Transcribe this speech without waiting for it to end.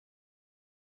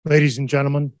Ladies and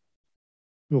gentlemen,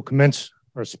 we will commence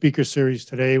our speaker series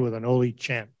today with an Inouye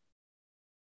chant.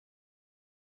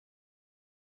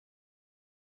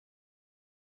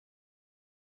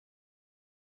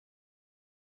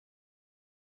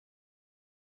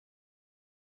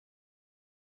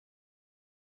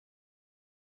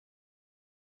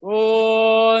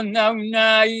 O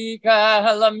naunai ka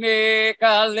halame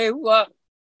ka lewa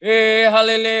e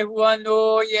halelewa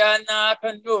no ya na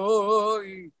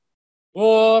kanoi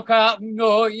o ka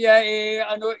no ya e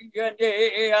ano ya ne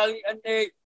e ali ane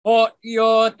o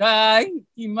yo tai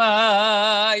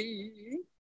timai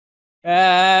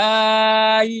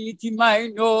ai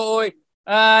timai no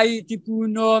ai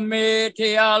tipuno me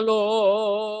te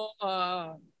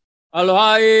aloha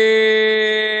aloha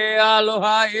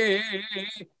aloha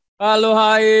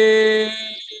aloha.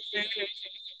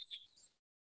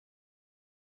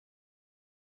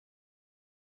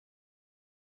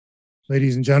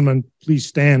 Ladies and gentlemen, please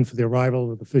stand for the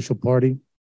arrival of the official party.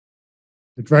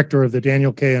 The director of the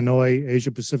Daniel K. Inouye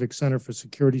Asia Pacific Center for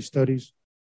Security Studies,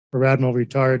 Rear Admiral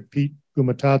retired Pete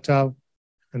Gumatautau,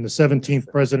 and the 17th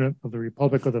President of the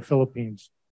Republic of the Philippines,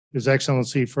 His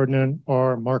Excellency Ferdinand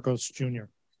R. Marcos Jr.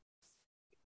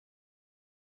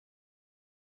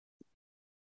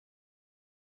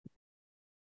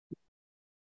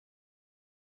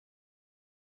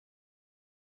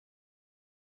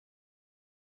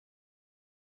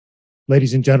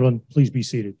 Ladies and gentlemen, please be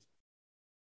seated.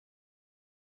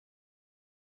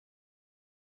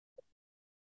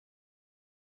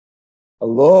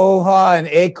 Aloha and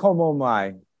e komo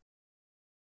mai.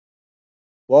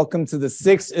 Welcome to the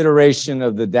 6th iteration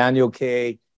of the Daniel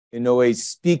K. Inouye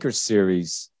Speaker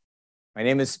Series. My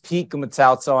name is Pete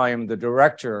Gumatautau. I am the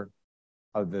director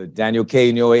of the Daniel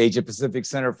K. Inouye Asia Pacific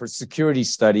Center for Security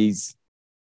Studies.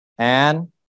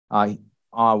 And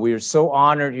we are so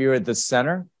honored here at the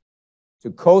center to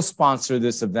co-sponsor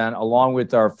this event along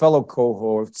with our fellow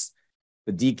cohorts,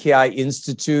 the DKI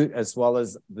Institute, as well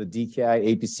as the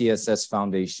DKI APCSS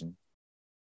Foundation.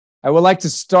 I would like to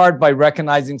start by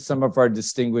recognizing some of our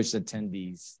distinguished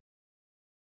attendees.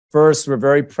 First, we're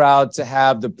very proud to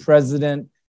have the President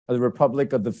of the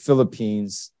Republic of the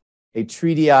Philippines, a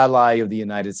treaty ally of the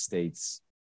United States,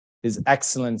 His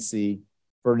Excellency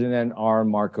Ferdinand R.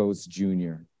 Marcos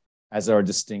Jr., as our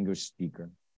distinguished speaker.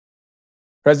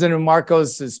 President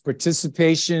Marcos's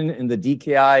participation in the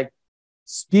DKI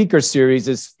Speaker Series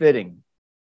is fitting,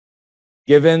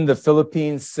 given the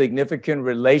Philippines' significant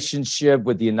relationship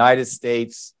with the United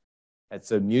States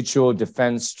as a mutual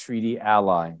defense treaty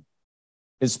ally.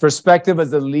 His perspective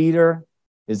as a leader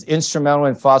is instrumental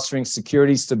in fostering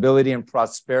security, stability, and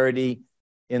prosperity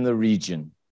in the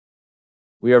region.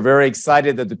 We are very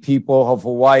excited that the people of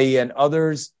Hawaii and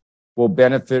others will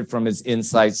benefit from his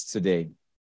insights today.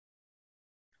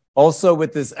 Also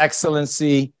with His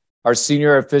Excellency, our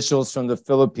senior officials from the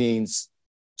Philippines,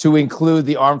 to include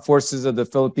the Armed Forces of the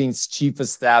Philippines Chief of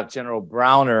Staff, General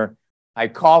Browner. I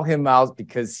call him out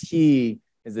because he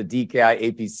is a DKI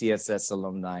APCSS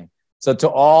alumni. So to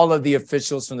all of the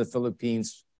officials from the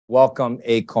Philippines, welcome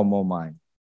e komo mai.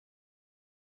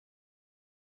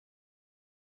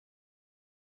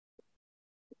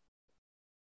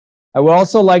 I would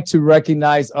also like to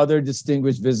recognize other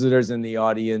distinguished visitors in the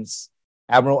audience.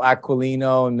 Admiral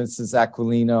Aquilino and Mrs.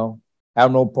 Aquilino,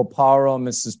 Admiral Paparo and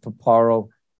Mrs. Paparo,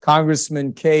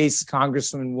 Congressman Case,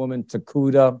 Congresswoman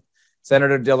Takuda,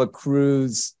 Senator De La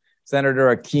Cruz,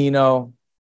 Senator Aquino,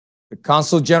 the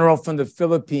Consul General from the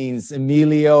Philippines,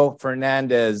 Emilio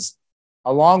Fernandez,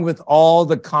 along with all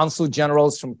the Consul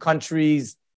Generals from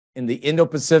countries in the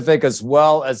Indo-Pacific as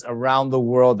well as around the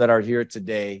world that are here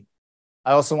today.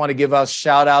 I also want to give a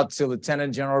shout out to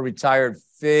Lieutenant General retired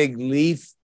Fig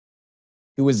Leaf,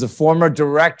 who is the former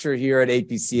director here at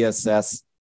APCSS,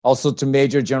 also to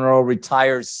Major General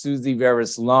retired Susie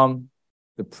Veras Lum,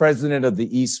 the president of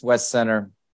the East-West Center,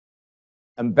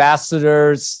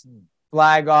 ambassadors,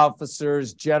 flag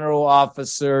officers, general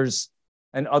officers,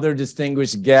 and other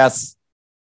distinguished guests,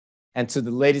 and to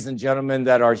the ladies and gentlemen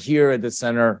that are here at the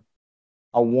center,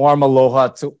 a warm aloha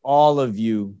to all of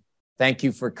you. Thank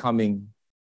you for coming,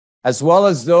 as well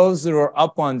as those that are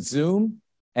up on Zoom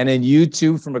and in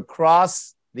YouTube from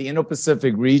across the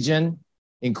Indo-Pacific region,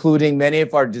 including many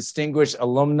of our distinguished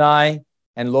alumni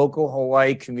and local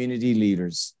Hawaii community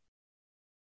leaders.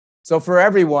 So for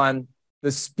everyone,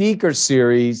 the Speaker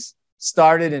Series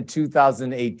started in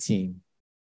 2018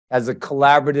 as a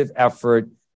collaborative effort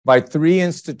by 3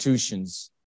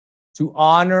 institutions to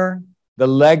honor the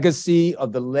legacy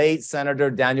of the late Senator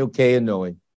Daniel K.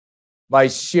 Inouye by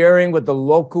sharing with the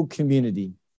local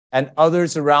community and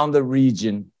others around the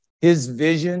region his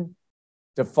vision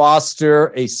to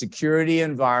foster a security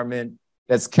environment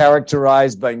that's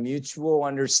characterized by mutual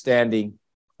understanding,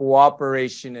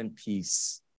 cooperation, and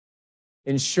peace.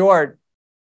 In short,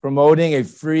 promoting a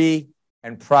free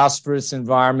and prosperous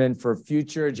environment for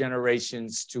future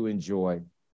generations to enjoy.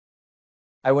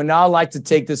 I would now like to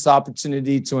take this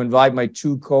opportunity to invite my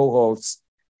two co-hosts,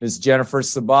 Ms. Jennifer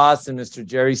Sabas and Mr.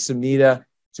 Jerry Sumida,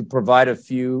 to provide a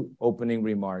few opening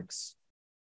remarks.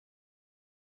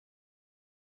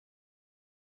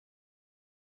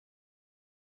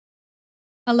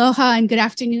 Aloha and good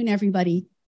afternoon, everybody.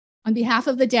 On behalf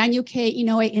of the Daniel K.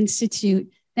 Inouye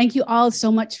Institute, thank you all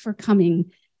so much for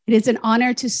coming. It is an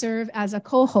honor to serve as a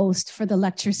co-host for the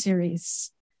lecture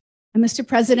series. And Mr.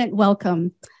 President,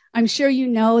 welcome. I'm sure you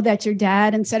know that your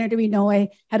dad and Senator Inouye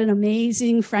had an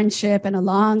amazing friendship and a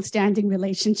long-standing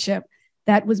relationship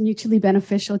that was mutually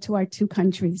beneficial to our two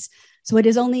countries. So it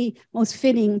is only most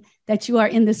fitting that you are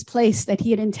in this place that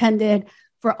he had intended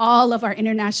for all of our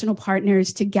international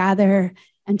partners to gather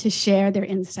and to share their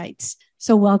insights.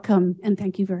 So welcome and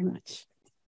thank you very much.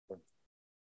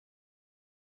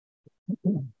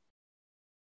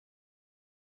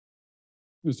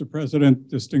 Mr. President,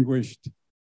 distinguished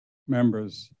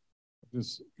members of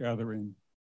this gathering,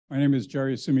 my name is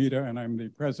Jerry Sumida and I'm the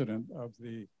president of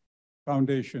the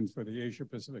Foundation for the Asia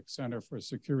Pacific Center for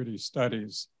Security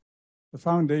Studies. The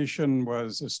foundation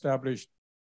was established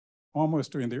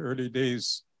almost during the early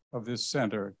days of this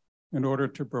center in order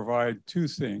to provide two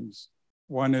things.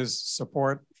 One is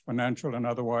support, financial and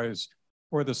otherwise,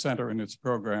 for the center and its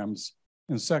programs.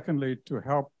 And secondly, to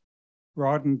help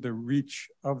broaden the reach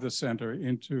of the center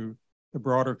into the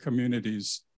broader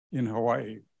communities in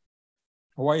Hawaii.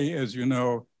 Hawaii, as you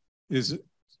know, is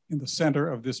in the center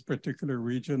of this particular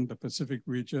region, the Pacific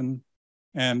region,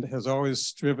 and has always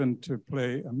striven to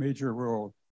play a major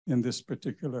role in this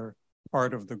particular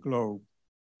part of the globe,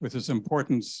 with its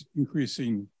importance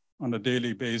increasing on a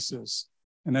daily basis.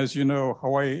 And as you know,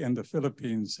 Hawaii and the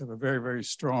Philippines have a very, very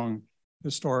strong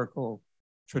historical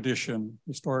tradition,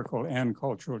 historical and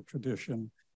cultural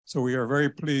tradition. So we are very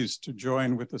pleased to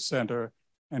join with the center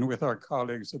and with our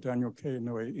colleagues at Daniel K.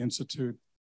 Inouye Institute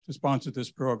to sponsor this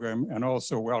program and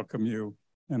also welcome you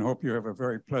and hope you have a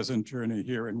very pleasant journey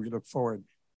here and we look forward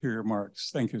to your remarks.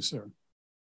 Thank you, sir.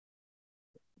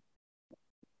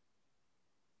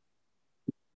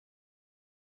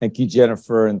 Thank you,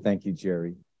 Jennifer, and thank you,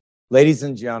 Jerry. Ladies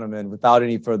and gentlemen, without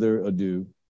any further ado,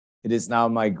 it is now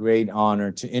my great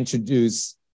honor to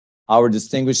introduce our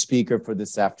distinguished speaker for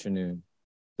this afternoon,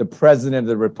 the President of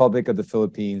the Republic of the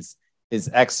Philippines, His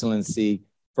Excellency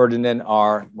Ferdinand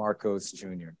R. Marcos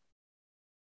Jr.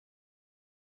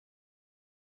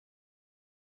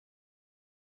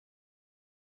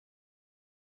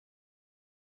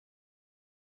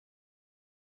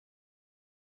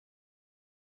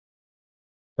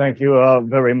 Thank you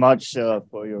very much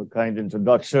for your kind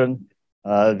introduction.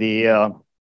 The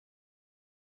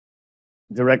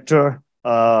Director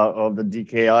of the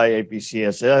DKI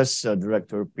APCSS,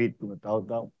 Director Pete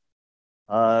Kumatauta,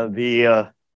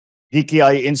 the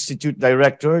DKI Institute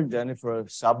Director, Jennifer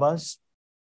Sabas,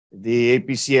 the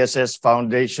APCSS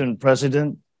Foundation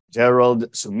President,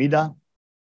 Gerald Sumida,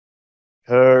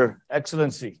 Her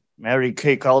Excellency Mary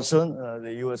Kay Carlson,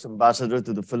 the U.S. Ambassador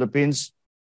to the Philippines,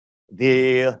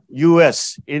 the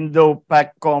U.S.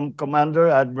 Indo-PACOM Commander,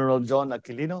 Admiral John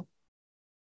Aquilino,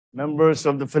 members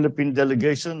of the Philippine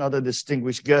delegation, other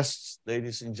distinguished guests,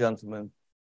 ladies and gentlemen,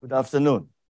 good afternoon.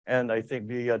 And I think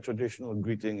the traditional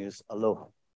greeting is aloha.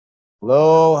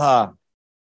 Aloha.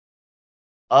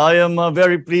 I am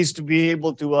very pleased to be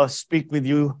able to speak with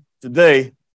you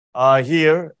today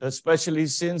here, especially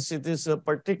since it is a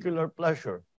particular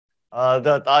pleasure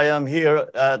that I am here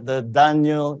at the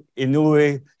Daniel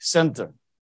Inouye Center.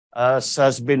 As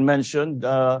has been mentioned,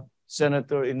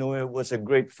 Senator Inouye was a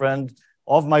great friend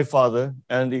of my father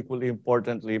and equally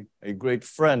importantly, a great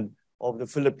friend of the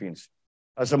Philippines.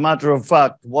 As a matter of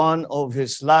fact, one of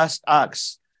his last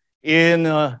acts in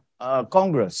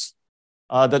Congress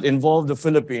that involved the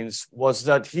Philippines was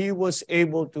that he was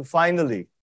able to finally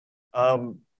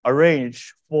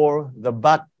arrange for the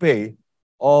back pay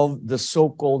of the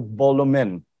so-called Bolo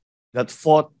men that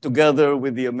fought together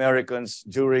with the Americans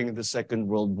during the Second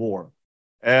World War.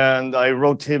 And I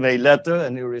wrote him a letter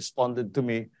and he responded to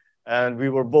me. And we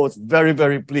were both very,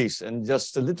 very pleased and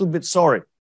just a little bit sorry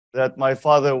that my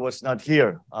father was not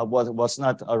here, was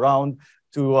not around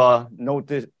to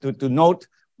note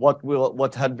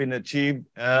what had been achieved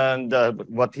and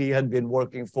what he had been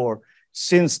working for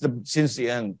since the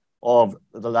end of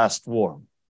the last war.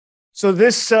 So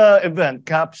this event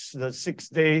caps the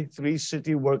 6-day,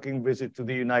 3-city working visit to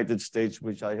the United States,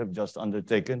 which I have just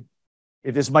undertaken.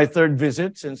 It is my third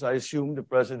visit since I assumed the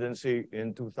presidency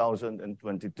in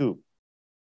 2022.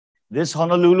 This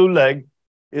Honolulu leg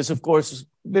is, of course,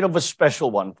 a bit of a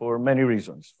special one for many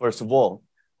reasons. First of all,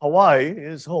 Hawaii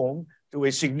is home to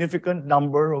a significant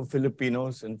number of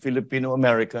Filipinos and Filipino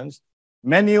Americans,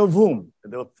 many of whom,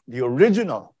 the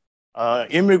original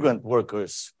immigrant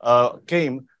workers,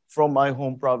 came from my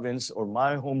home province or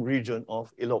my home region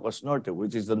of Ilocos Norte,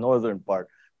 which is the northern part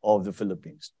of the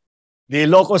Philippines. The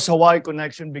Ilocos-Hawaii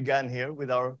connection began here with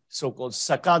our so-called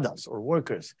sakadas or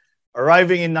workers,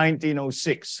 arriving in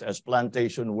 1906 as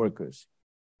plantation workers.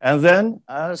 And then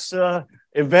as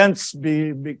events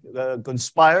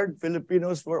conspired,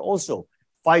 Filipinos were also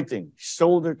fighting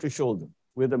shoulder to shoulder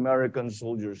with American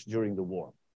soldiers during the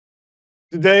war.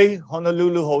 Today,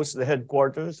 Honolulu hosts the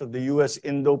headquarters of the U.S.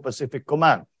 Indo-Pacific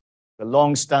Command, the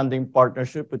long-standing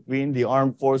partnership between the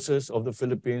armed forces of the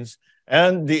Philippines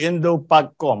and the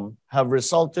Indo-PACOM have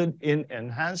resulted in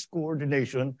enhanced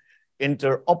coordination,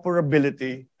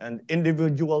 interoperability, and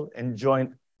individual and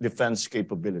joint defense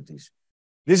capabilities.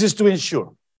 This is to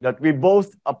ensure that we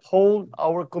both uphold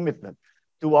our commitment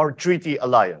to our treaty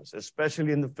alliance,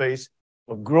 especially in the face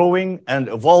of growing and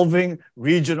evolving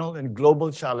regional and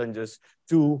global challenges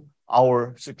to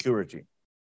our security.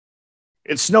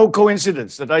 It's no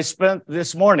coincidence that I spent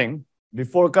this morning,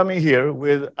 before coming here,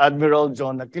 with Admiral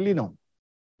John Aquilino.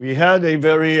 We had a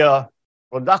very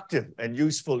productive and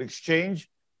useful exchange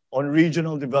on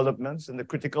regional developments and the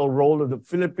critical role of the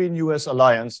Philippine-U.S.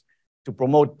 alliance to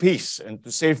promote peace and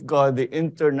to safeguard the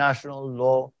international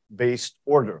law-based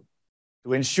order,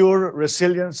 to ensure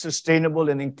resilient, sustainable,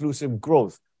 and inclusive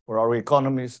growth for our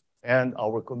economies and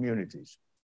our communities.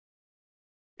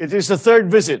 It is the third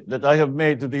visit that I have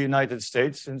made to the United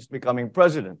States since becoming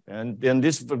president. And in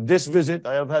this visit,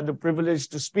 I have had the privilege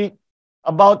to speak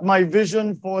about my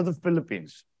vision for the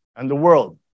Philippines and the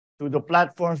world through the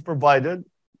platforms provided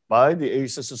by the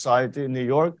Asia Society in New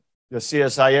York, the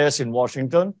CSIS in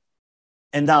Washington,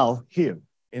 and now here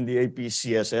in the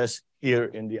APCSS here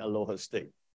in the Aloha State.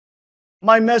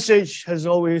 My message has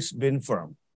always been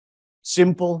firm,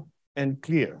 simple, and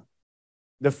clear.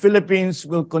 The Philippines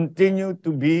will continue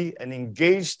to be an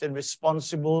engaged and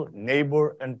responsible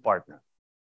neighbor and partner,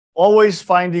 always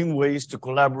finding ways to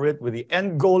collaborate with the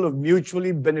end goal of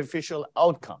mutually beneficial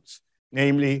outcomes,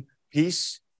 namely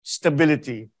peace,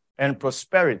 stability, and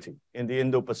prosperity in the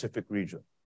Indo-Pacific region.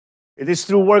 It is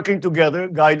through working together,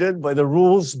 guided by the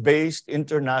rules-based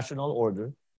international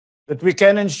order, that we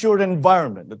can ensure an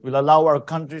environment that will allow our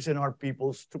countries and our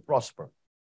peoples to prosper.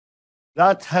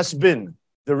 That has been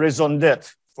the raison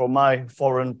d'etre for my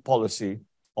foreign policy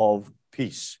of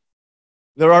peace.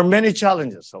 There are many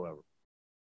challenges, however,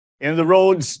 in the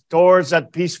roads towards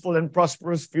that peaceful and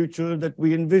prosperous future that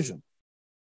we envision.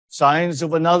 Signs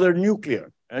of another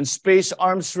nuclear and space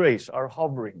arms race are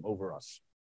hovering over us.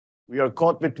 We are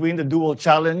caught between the dual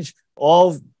challenge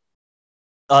of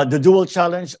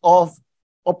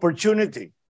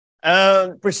opportunity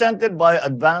presented by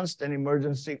advanced and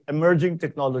emerging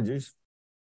technologies,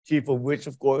 chief of which,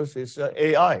 of course, is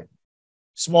AI.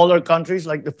 Smaller countries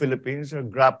like the Philippines are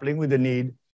grappling with the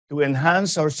need to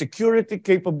enhance our security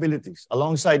capabilities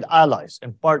alongside allies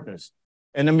and partners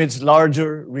and amidst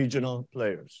larger regional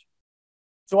players.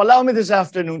 So allow me this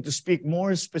afternoon to speak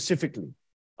more specifically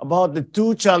about the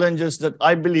two challenges that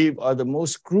I believe are the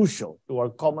most crucial to our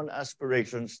common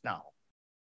aspirations now.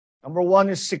 Number one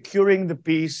is securing the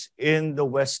peace in the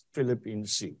West Philippine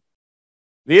Sea.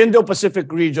 The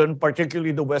Indo-Pacific region,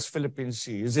 particularly the West Philippine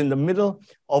Sea, is in the middle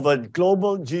of a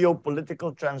global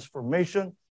geopolitical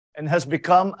transformation and has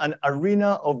become an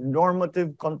arena of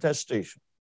normative contestation.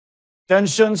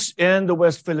 Tensions in the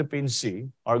West Philippine Sea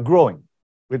are growing,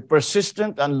 with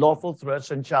persistent unlawful threats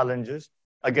and challenges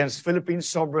against Philippine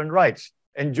sovereign rights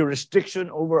and jurisdiction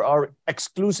over our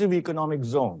exclusive economic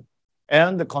zone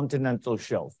and the continental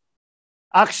shelf.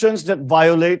 Actions that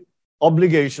violate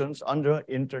obligations under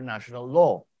international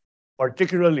law,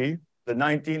 particularly the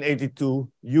 1982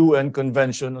 UN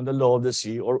Convention on the Law of the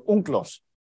Sea, or UNCLOS,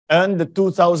 and the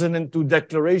 2002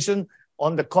 Declaration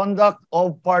on the Conduct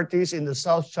of Parties in the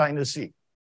South China Sea.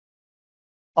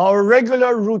 Our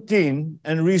regular routine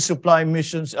and resupply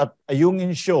missions at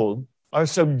Ayungin Shoal are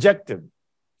subjected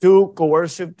to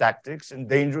coercive tactics and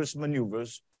dangerous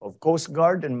maneuvers of Coast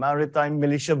Guard and maritime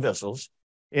militia vessels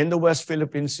in the West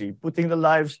Philippine Sea, putting the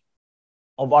lives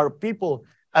of our people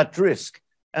at risk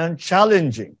and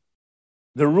challenging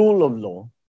the rule of law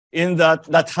in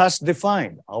that has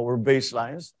defined our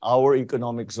baselines, our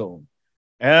economic zone,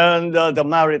 and the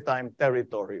maritime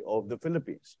territory of the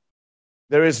Philippines.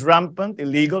 There is rampant,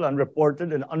 illegal,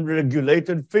 unreported, and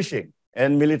unregulated fishing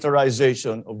and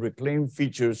militarization of reclaimed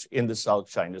features in the South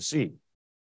China Sea.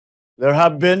 There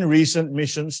have been recent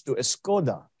missions to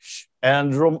Escoda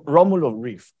and Romualdez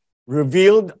Reef,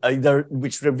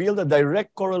 which revealed a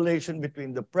direct correlation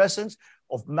between the presence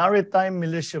of maritime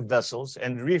militia vessels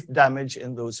and reef damage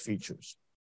in those features.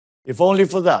 If only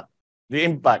for that, the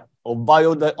impact of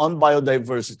on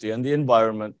biodiversity and the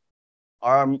environment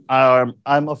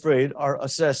I'm afraid, are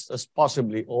assessed as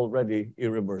possibly already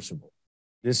irreversible.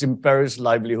 This imperils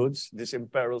livelihoods, this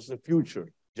imperils the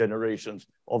future generations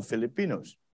of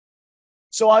Filipinos.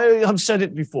 So I have said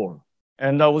it before,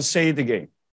 and I will say it again.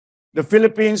 The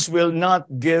Philippines will not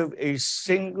give a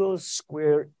single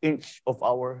square inch of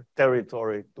our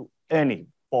territory to any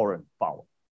foreign power.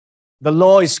 The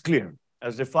law is clear,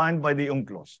 as defined by the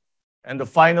UNCLOS, and the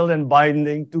final and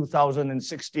binding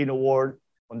 2016 award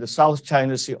on the South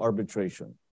China Sea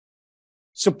arbitration.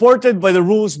 Supported by the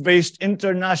rules-based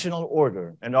international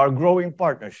order and our growing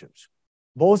partnerships,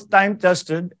 both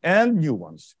time-tested and new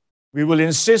ones, we will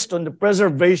insist on the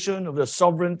preservation of the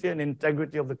sovereignty and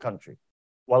integrity of the country,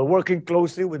 while working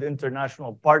closely with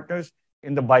international partners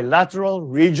in the bilateral,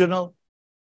 regional,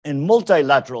 and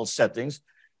multilateral settings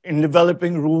in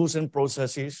developing rules and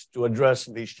processes to address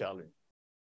these challenges.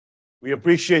 We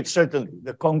appreciate certainly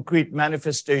the concrete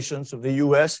manifestations of the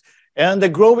U.S. and the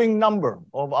growing number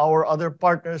of our other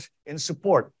partners in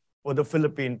support for the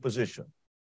Philippine position.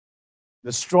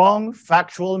 The strong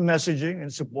factual messaging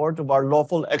in support of our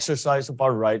lawful exercise of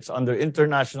our rights under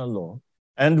international law,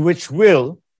 and which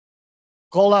will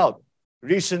call out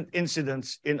recent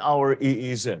incidents in our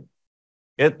EEZ.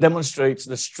 It demonstrates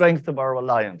the strength of our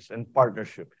alliance and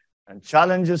partnership and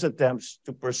challenges attempts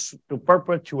to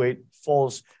perpetuate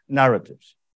false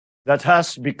narratives. That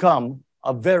has become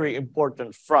a very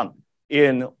important front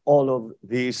in all of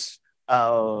these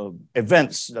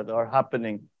events that are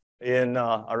happening in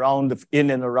and around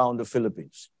the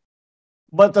Philippines.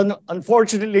 But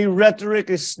unfortunately, rhetoric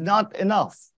is not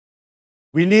enough.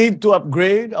 We need to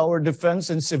upgrade our defense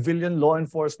and civilian law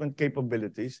enforcement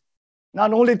capabilities,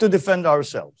 not only to defend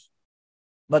ourselves,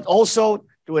 but also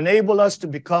to enable us to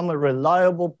become a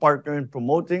reliable partner in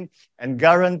promoting and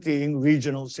guaranteeing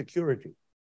regional security.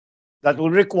 That will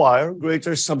require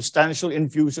greater substantial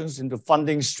infusions into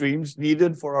funding streams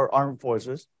needed for our armed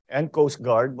forces and Coast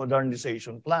Guard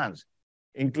modernization plans,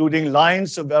 including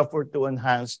lines of effort to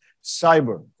enhance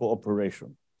cyber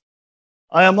cooperation.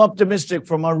 I am optimistic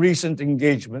from our recent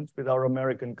engagements with our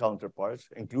American counterparts,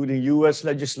 including U.S.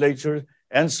 legislatures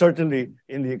and certainly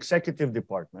in the executive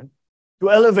department, to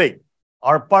elevate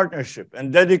our partnership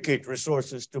and dedicate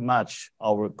resources to match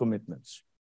our commitments.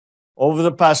 Over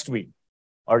the past week,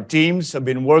 our teams have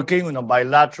been working on a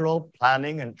bilateral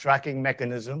planning and tracking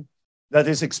mechanism that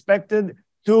is expected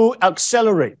to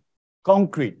accelerate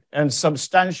concrete and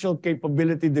substantial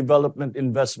capability development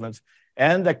investments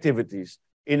and activities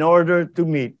in order to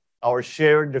meet our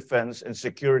shared defense and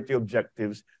security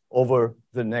objectives over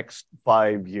the next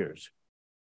 5 years.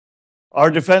 Our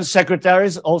defense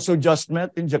secretaries also just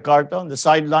met in Jakarta on the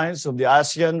sidelines of the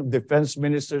ASEAN Defense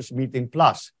Ministers Meeting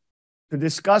Plus to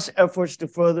discuss efforts to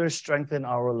further strengthen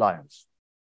our alliance.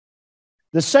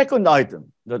 The second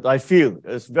item that I feel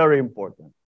is very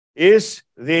important is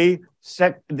the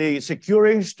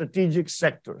securing strategic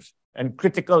sectors and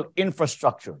critical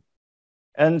infrastructure,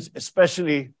 and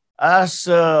especially as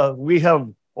we have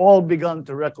all begun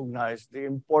to recognize the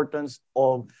importance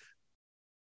of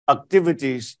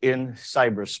activities in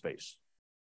cyberspace.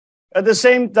 At the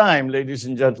same time, ladies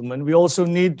and gentlemen, we also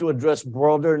need to address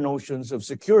broader notions of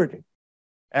security,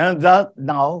 and that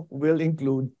now will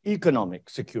include economic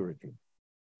security.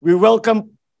 We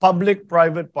welcome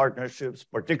public-private partnerships,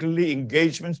 particularly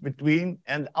engagements between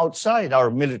and outside our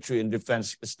military and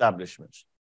defense establishments.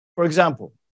 For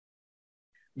example,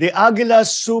 the Aguila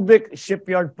Subic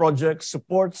Shipyard project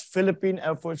supports Philippine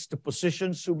efforts to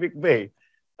position Subic Bay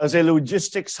as a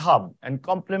logistics hub and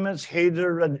complements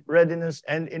Hader readiness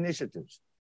and initiatives.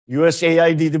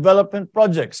 USAID development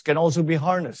projects can also be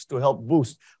harnessed to help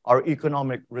boost our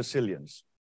economic resilience.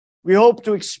 We hope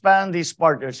to expand these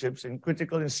partnerships in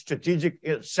critical and strategic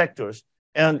sectors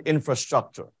and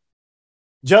infrastructure.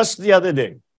 Just the other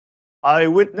day, I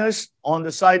witnessed on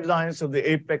the sidelines of the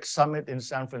APEC summit in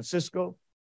San Francisco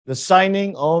the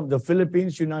signing of the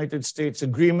Philippines-United States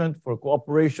Agreement for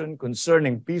Cooperation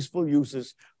Concerning Peaceful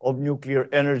Uses of Nuclear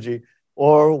Energy,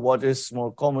 or what is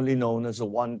more commonly known as a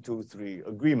 1-2-3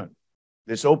 agreement.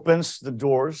 This opens the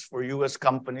doors for U.S.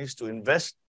 companies to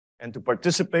invest and to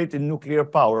participate in nuclear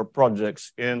power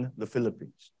projects in the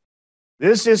Philippines.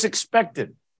 This is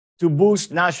expected to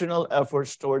boost national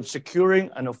efforts towards securing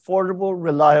an affordable,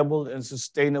 reliable, and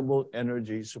sustainable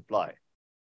energy supply.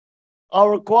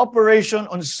 our cooperation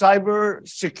on cyber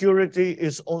security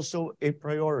is also a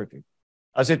priority,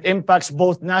 as it impacts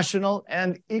both national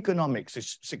and economic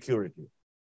security.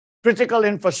 Critical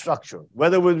infrastructure,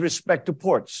 whether with respect to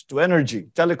ports, to energy,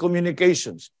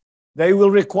 telecommunications, they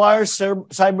will require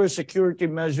cybersecurity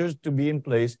measures to be in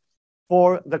place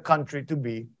for the country to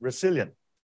be resilient.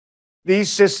 These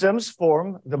systems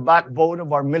form the backbone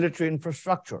of our military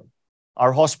infrastructure,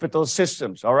 our hospital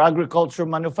systems, our agriculture,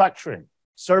 manufacturing,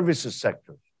 services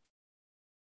sectors.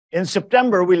 In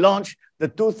September, we launched the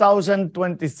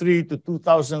 2023 to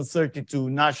 2032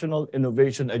 National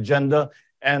Innovation Agenda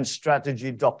and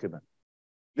Strategy document.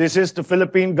 This is the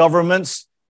Philippine government's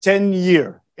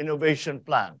 10-year innovation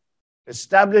plan,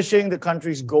 establishing the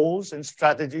country's goals and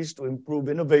strategies to improve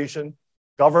innovation,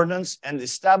 governance, and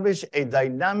establish a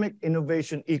dynamic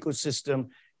innovation ecosystem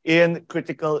in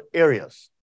critical areas.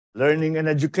 Learning and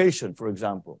education, for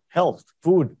example, health,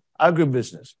 food,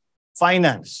 agribusiness,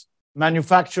 finance,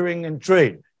 manufacturing and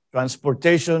trade,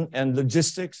 transportation and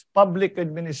logistics, public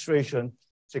administration,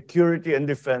 security and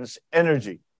defense,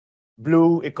 energy,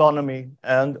 blue economy,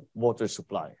 and water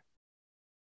supply.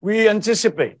 We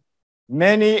anticipate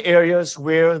many areas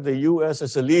where the U.S.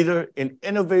 as a leader in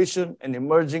innovation and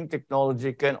emerging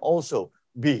technology can also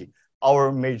be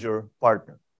our major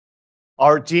partner.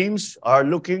 Our teams are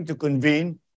looking to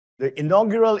convene the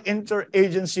inaugural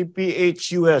interagency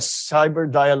PH-U.S.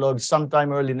 cyber dialogue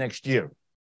sometime early next year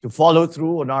to follow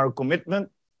through on our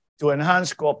commitment to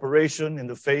enhance cooperation in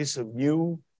the face of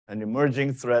new and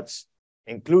emerging threats,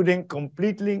 including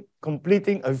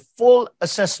completing a full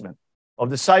assessment of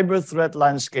the cyber threat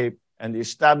landscape and the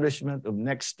establishment of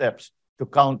next steps to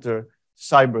counter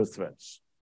cyber threats.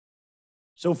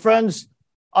 So friends,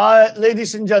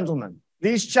 ladies and gentlemen,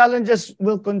 these challenges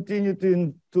will continue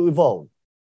to evolve,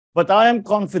 but I am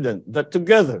confident that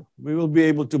together we will be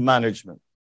able to manage them.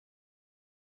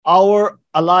 Our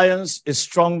alliance is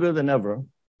stronger than ever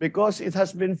because it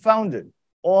has been founded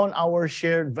on our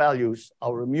shared values,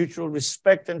 our mutual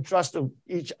respect and trust of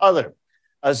each other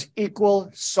as equal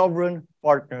sovereign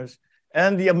partners,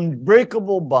 and the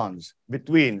unbreakable bonds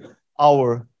between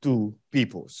our two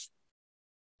peoples.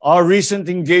 Our recent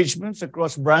engagements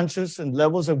across branches and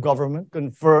levels of government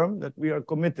confirm that we are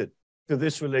committed to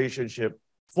this relationship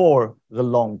for the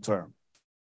long term.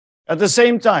 At the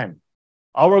same time,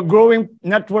 our growing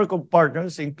network of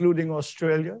partners, including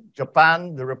Australia,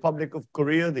 Japan, the Republic of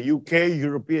Korea, the UK,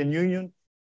 European Union,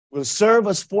 will serve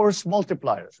as force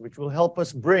multipliers, which will help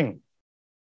us bring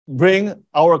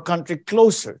our country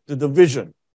closer to the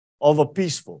vision of a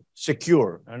peaceful,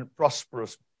 secure, and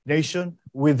prosperous nation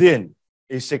within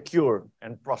a secure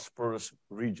and prosperous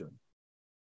region.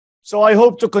 So I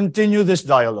hope to continue this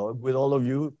dialogue with all of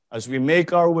you as we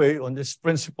make our way on this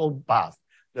principled path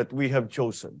that we have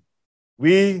chosen.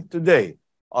 We today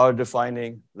are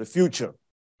defining the future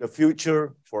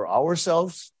for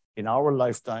ourselves in our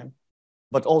lifetime,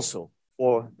 but also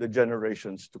for the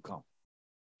generations to come.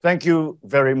 Thank you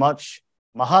very much.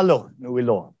 Mahalo nui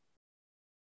loa.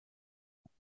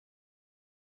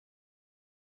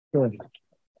 Good.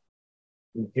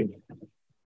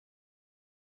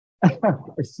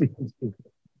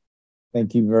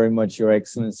 Thank you very much, Your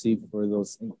Excellency, for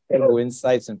those incredible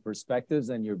insights and perspectives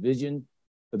and your vision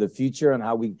for the future and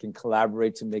how we can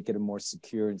collaborate to make it a more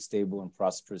secure and stable and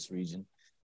prosperous region.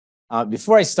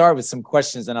 Before I start with some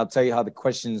questions, and I'll tell you how the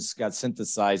questions got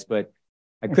synthesized, but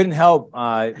I couldn't help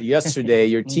yesterday,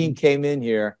 your team came in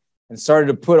here and started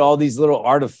to put all these little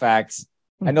artifacts.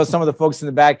 I know some of the folks in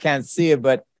the back can't see it,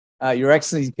 but Your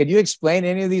Excellency, can you explain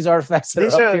any of these artifacts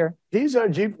that are up here? These are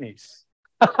jeepneys.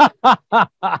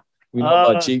 We know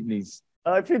about jeepneys.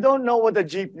 If you don't know what a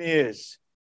jeepney is,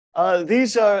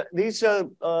 these are the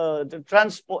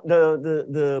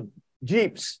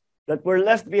jeeps that were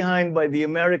left behind by the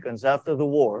Americans after the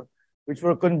war, which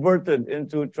were converted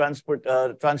into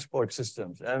transport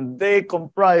systems, and they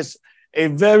comprise a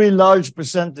very large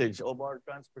percentage of our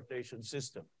transportation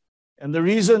system. And the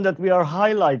reason that we are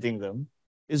highlighting them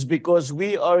is because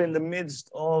we are in the midst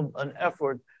of an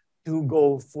effort to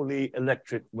go fully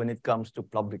electric when it comes to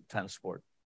public transport.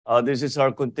 This is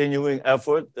our continuing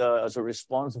effort as a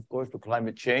response, of course, to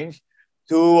climate change,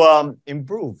 to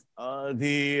improve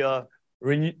the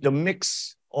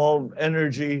mix of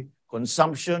energy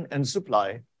consumption and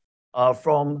supply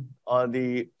from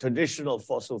the traditional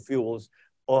fossil fuels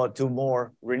to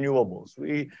more renewables.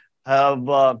 We have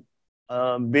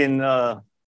been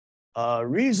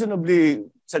reasonably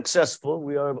successful.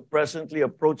 We are presently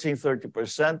approaching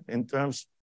 30% in terms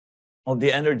of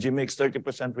the energy mix,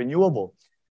 30% renewable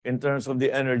in terms of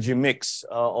the energy mix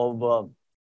of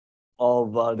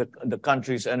the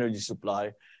country's energy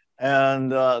supply.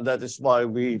 And that is why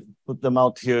we put them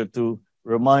out here to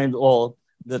remind all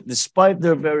that despite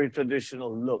their very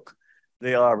traditional look,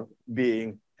 they are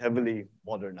being heavily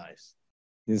modernized.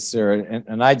 Yes, sir.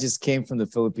 And I just came from the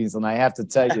Philippines, and I have to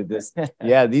tell you this.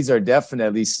 Yeah, these are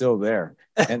definitely still there,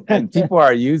 and people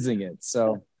are using it.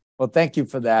 So, well, thank you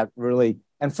for that, really.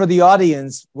 And for the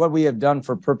audience, what we have done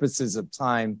for purposes of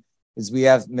time is we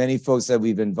have many folks that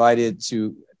we've invited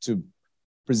to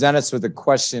present us with a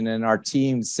question, and our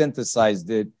team synthesized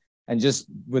it. And just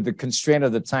with the constraint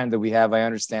of the time that we have, I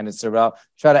understand it, sir. I'll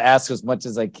try to ask as much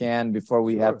as I can before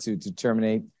we have to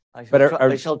terminate.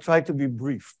 I shall try to be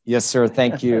brief. Yes, sir.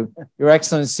 Thank you. Your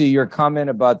Excellency, your comment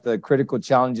about the critical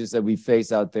challenges that we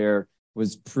face out there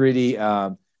was pretty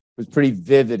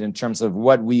vivid in terms of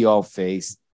what we all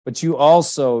face. But you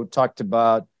also talked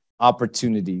about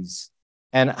opportunities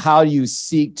and how you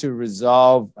seek to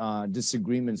resolve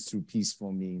disagreements through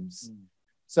peaceful means.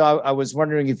 So I was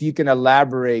wondering if you can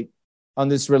elaborate on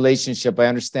this relationship. I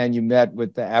understand you met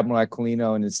with the Admiral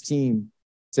Aquilino and his team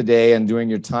today and during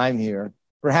your time here.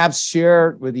 Perhaps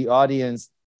share with the audience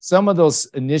some of those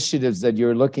initiatives that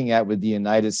you're looking at with the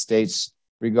United States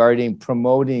regarding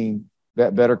promoting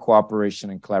better cooperation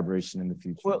and collaboration in the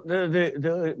future. Well,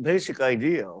 the basic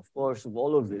idea, of course, of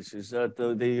all of this is that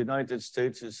the United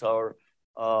States is our,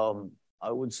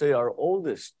 I would say, our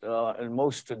oldest and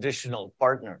most traditional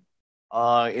partner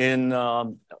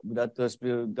that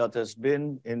has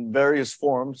been in various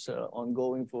forms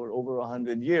ongoing for over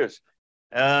 100 years.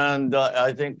 And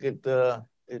I think it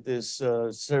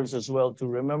serves as well to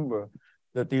remember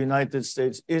that the United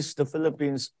States is the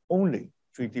Philippines' only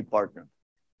treaty partner.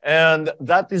 And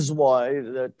that is why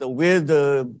that with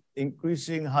the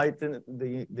increasing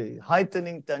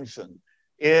heightening tension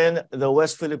in the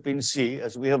West Philippine Sea,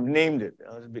 as we have named it,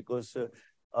 because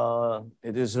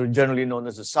it is generally known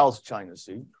as the South China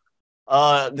Sea,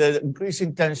 the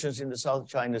increasing tensions in the South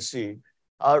China Sea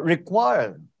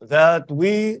require that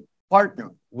we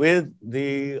partner with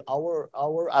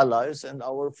our allies and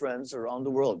our friends around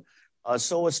the world,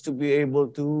 so as to be able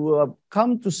to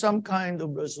come to some kind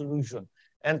of resolution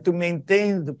and to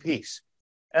maintain the peace.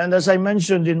 And as I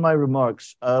mentioned in my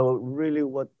remarks, really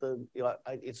what the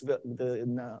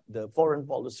foreign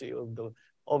policy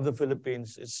of the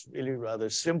Philippines is really rather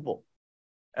simple.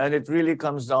 And it really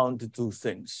comes down to two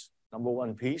things. Number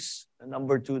one, peace, and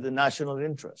number two, the national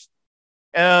interest.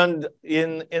 And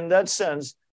in that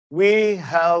sense, we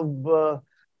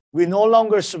no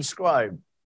longer subscribe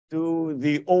to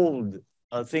the old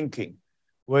thinking,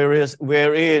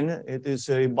 wherein it is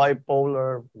a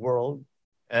bipolar world,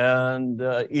 and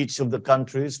each of the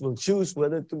countries will choose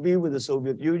whether to be with the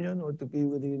Soviet Union or to be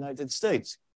with the United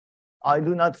States. I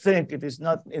do not think it is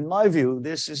not, in my view,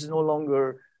 this is no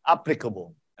longer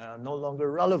applicable, no longer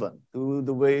relevant to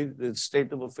the way the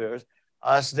state of affairs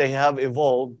as they have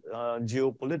evolved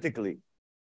geopolitically.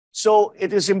 So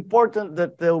it is important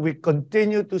that we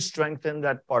continue to strengthen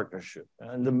that partnership.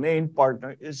 And the main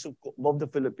partner of the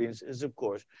Philippines is, of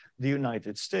course, the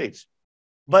United States.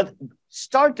 But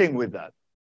starting with that,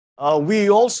 we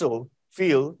also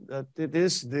feel that it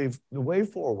is the way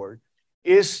forward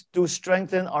is to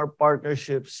strengthen our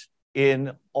partnerships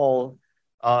in all,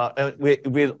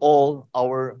 with all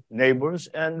our neighbors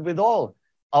and with all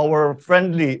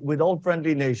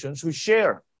friendly nations who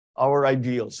share our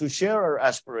ideals, who share our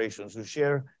aspirations, who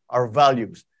share our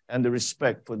values and the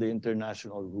respect for the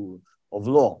international rule of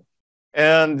law.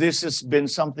 And this has been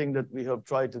something that we have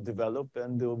tried to develop,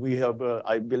 and we have,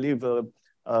 I believe,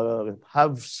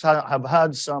 have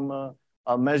had some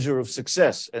measure of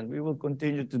success, and we will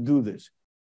continue to do this.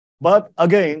 But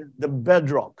again, the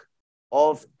bedrock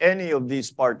of any of these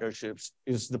partnerships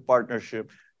is the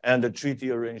partnership and the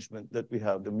treaty arrangement that we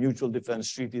have, the mutual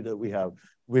defense treaty that we have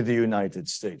with the United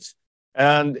States.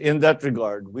 And in that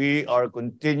regard, we are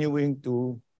continuing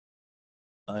to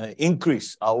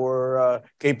increase our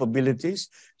capabilities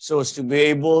so as to be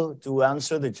able to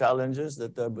answer the challenges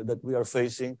that we are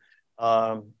facing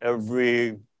now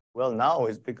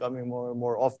it's becoming more and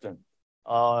more often.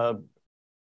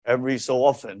 Every so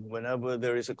often, whenever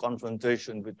there is a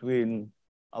confrontation between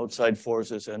outside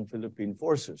forces and Philippine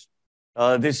forces.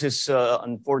 This is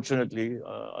unfortunately,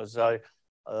 as I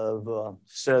have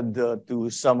said to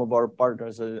some of our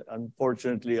partners,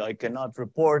 unfortunately, I cannot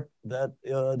report that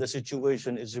the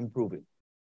situation is improving.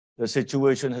 The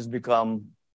situation has become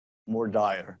more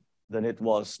dire than it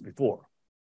was before.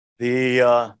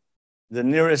 The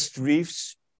nearest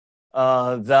reefs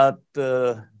that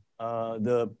the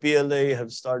PLA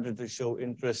have started to show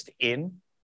interest in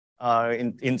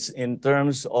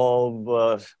terms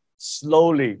of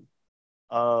slowly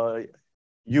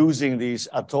using these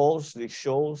atolls, these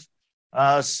shoals,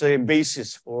 as a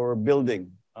basis for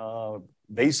building,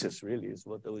 basis really is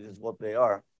what they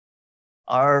are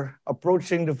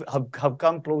approaching, have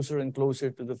come closer and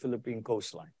closer to the Philippine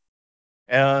coastline.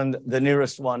 And the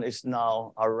nearest one is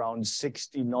now around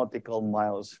 60 nautical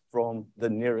miles from the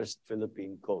nearest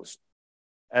Philippine coast.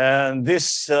 And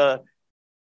this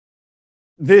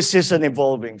is an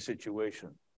evolving situation.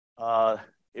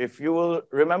 If you will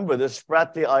remember, the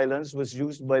Spratly Islands was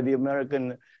used by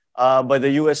the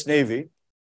U.S. Navy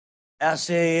as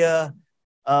a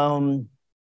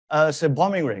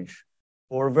bombing range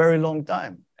for a very long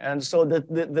time. And so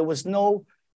there was no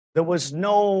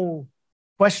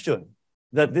question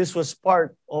that this was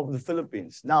part of the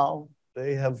Philippines. Now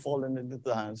they have fallen into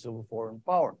the hands of a foreign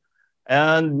power.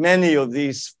 And many of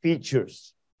these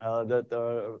features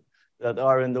that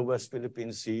are in the West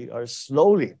Philippine Sea are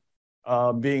slowly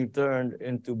being turned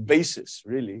into bases,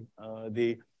 really.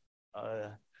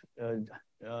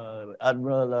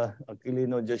 Admiral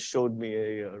Aquilino just showed me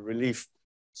a relief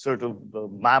sort of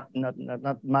map, not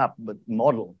map, but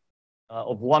model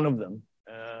of one of them.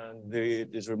 And it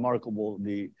is remarkable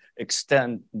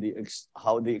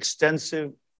how the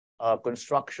extensive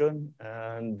construction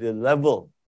and the level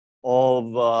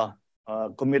of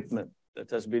commitment that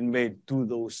has been made to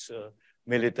those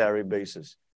military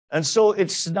bases. And so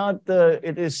it's not,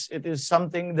 it is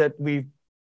something that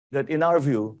in our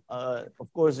view,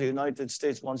 of course, the United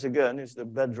States, once again, is the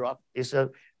bedrock, is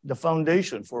the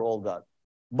foundation for all that.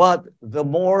 But the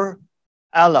more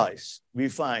allies we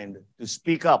find to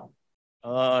speak up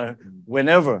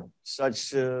whenever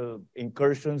such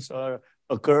incursions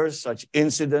occur, such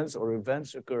incidents or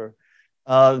events occur,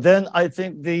 then I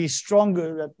think the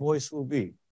stronger that voice will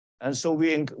be. And so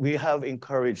we have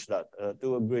encouraged that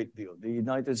to a great deal. The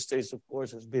United States, of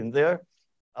course, has been there.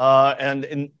 And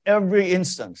in every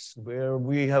instance where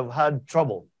we have had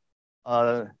trouble,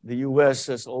 the U.S.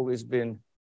 has always been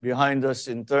behind us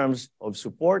in terms of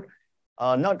support,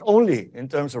 not only in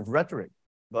terms of rhetoric,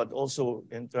 but also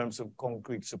in terms of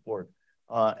concrete support.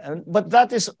 But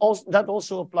that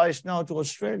also applies now to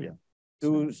Australia,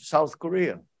 to South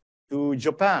Korea, to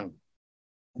Japan.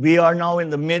 We are now in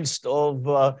the midst of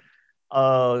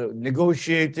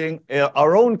negotiating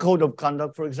our own code of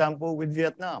conduct, for example, with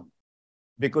Vietnam,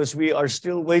 because we are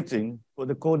still waiting for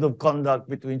the code of conduct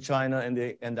between China and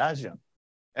ASEAN.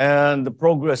 And the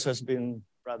progress has been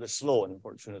rather slow,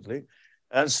 unfortunately.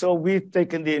 And so we've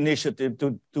taken the initiative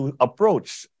to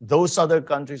approach those other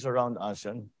countries around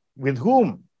ASEAN with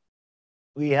whom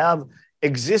we have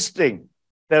existing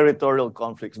territorial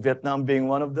conflicts, Vietnam being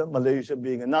one of them, Malaysia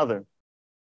being another,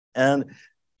 and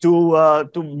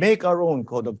to make our own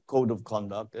code of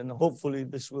conduct. And hopefully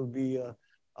this will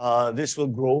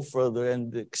grow further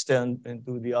and extend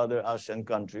into the other ASEAN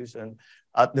countries. And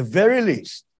at the very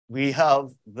least, we have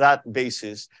that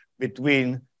basis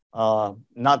between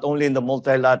not only in the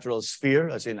multilateral sphere,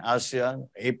 as in ASEAN,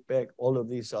 APEC, all of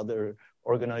these other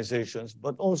organizations,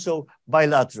 but also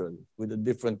bilaterally with the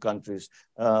different countries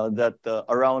that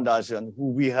around ASEAN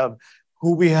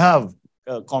who we have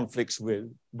conflicts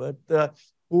with, but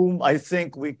whom I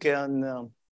think we can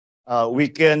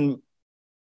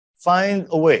find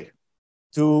a way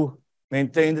to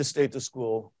maintain the status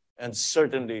quo. And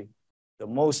certainly the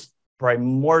most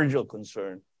primordial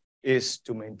concern is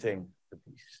to maintain the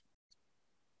peace.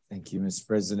 Thank you, Mr.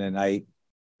 President.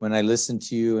 When I listened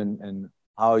to you and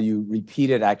how you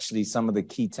repeated actually some of the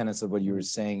key tenets of what you were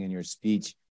saying in your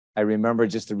speech, I remember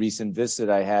just a recent visit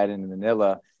I had in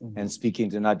Manila and speaking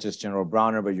to not just General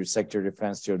Browner, but your Secretary of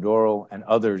Defense, Teodoro, and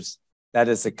others. That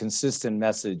is a consistent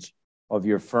message of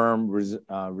your firm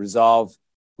resolve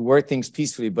to work things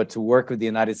peacefully, but to work with the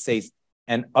United States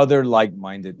and other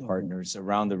like-minded partners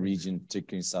around the region,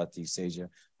 particularly in Southeast Asia.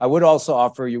 I would also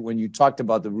offer you, when you talked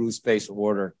about the rules-based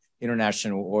order,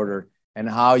 international order, and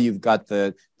how you've got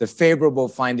the favorable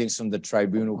findings from the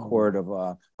Tribunal Court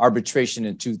of Arbitration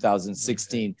in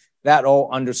 2016, that all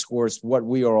underscores what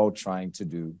we are all trying to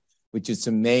do, which is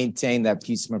to maintain that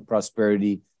peace and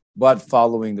prosperity, but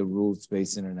following the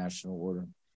rules-based international order.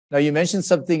 Now, you mentioned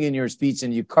something in your speech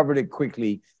and you covered it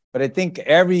quickly, but I think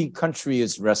every country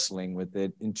is wrestling with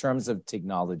it in terms of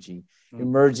technology,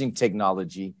 emerging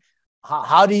technology.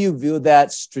 How do you view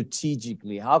that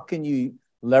strategically? How can you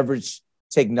leverage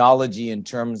technology in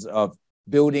terms of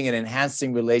building and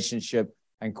enhancing relationship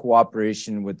and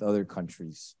cooperation with other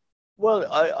countries?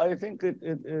 Well, I think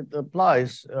it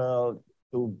applies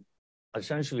to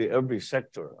essentially every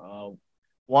sector.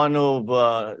 One of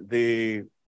the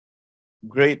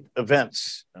great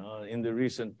events in the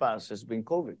recent past has been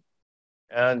COVID.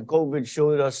 And COVID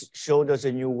showed us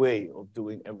a new way of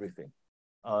doing everything.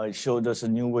 It showed us a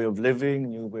new way of living, a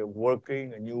new way of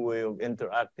working, a new way of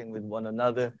interacting with one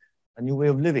another, a new way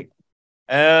of living.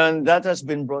 And that has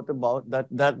been brought about,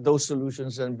 those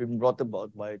solutions have been brought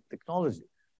about by technology.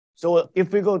 So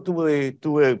if we go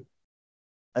to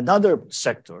another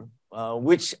sector,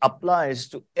 which applies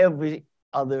to every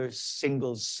other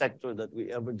single sector that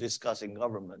we ever discuss in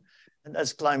government, and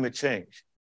that's climate change.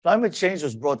 Climate change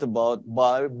was brought about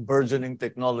by burgeoning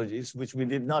technologies, which we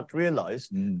did not realize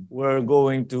were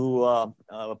going to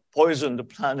poison the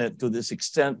planet to this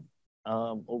extent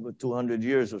over 200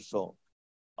 years or so.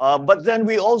 But then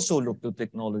we also look to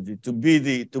technology to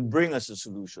bring us the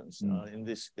solutions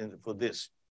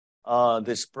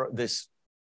for this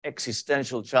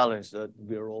existential challenge that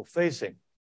we are all facing.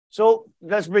 So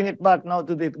let's bring it back now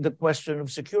to the question of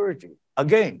security.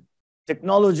 Again,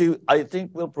 technology, I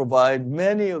think, will provide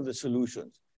many of the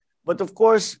solutions. But of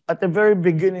course, at the very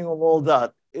beginning of all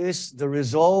that is the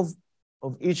resolve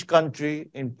of each country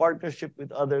in partnership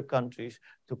with other countries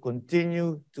to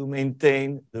continue to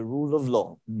maintain the rule of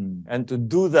law and to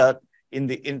do that in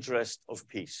the interest of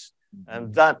peace.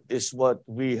 And that is what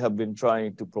we have been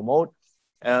trying to promote.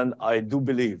 And I do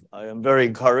believe, I am very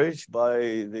encouraged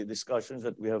by the discussions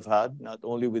that we have had, not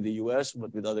only with the U.S.,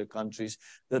 but with other countries,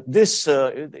 that this,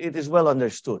 it is well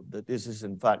understood that this is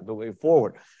in fact the way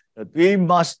forward, that we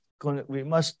must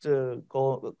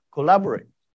collaborate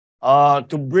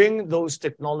to bring those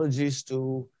technologies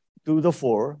to the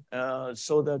fore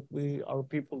so that our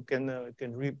people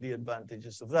can reap the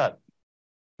advantages of that.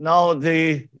 Now,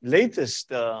 the latest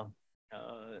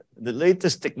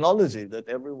technology that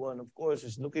everyone, of course,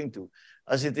 is looking to,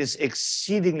 as it is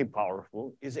exceedingly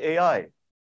powerful, is AI.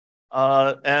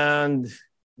 And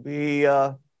we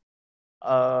have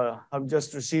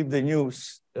just received the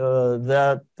news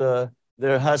that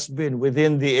there has been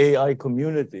within the AI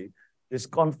community this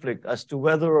conflict as to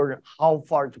whether or how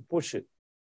far to push it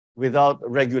without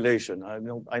regulation.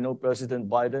 I know President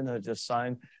Biden has just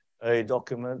signed a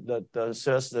document that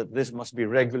says that this must be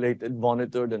regulated,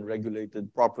 monitored, and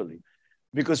regulated properly,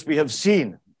 because we have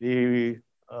seen the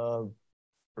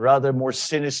rather more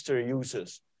sinister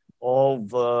uses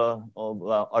of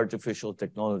artificial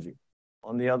technology.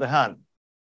 On the other hand,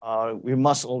 we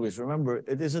must always remember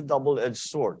it is a double-edged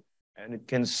sword, and it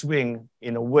can swing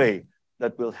in a way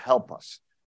that will help us.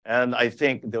 And I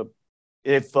think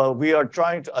if we are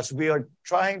trying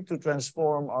to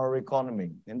transform our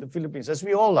economy in the Philippines, as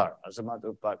we all are, as a matter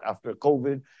of fact, after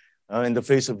COVID, in the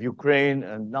face of Ukraine,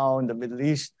 and now in the Middle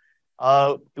East,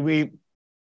 we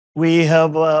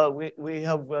have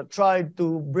tried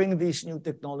to bring these new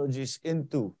technologies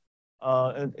into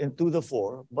the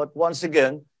fore. But once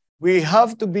again, we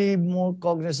have to be more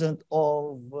cognizant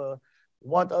of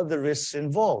what are the risks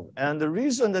involved. And the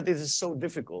reason that it is so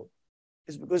difficult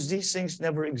is because these things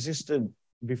never existed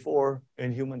before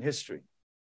in human history.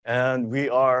 And we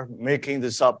are making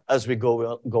this up as we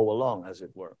go along, as it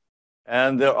were.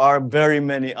 And there are very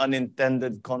many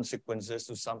unintended consequences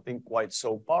to something quite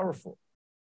so powerful.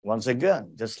 Once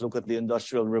again, just look at the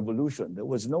Industrial Revolution. There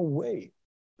was no way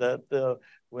that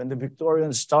when the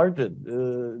Victorians started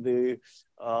the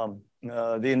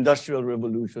Industrial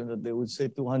Revolution, that they would say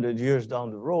 200 years down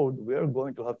the road, we're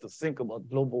going to have to think about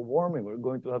global warming. We're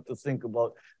going to have to think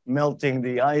about melting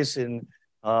the ice in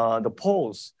the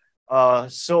poles.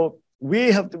 So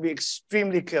we have to be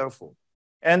extremely careful.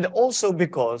 And also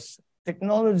because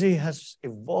technology has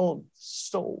evolved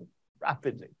so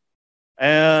rapidly.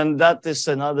 And that is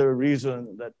another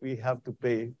reason that we have to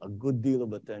pay a good deal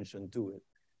of attention to it.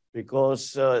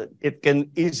 Because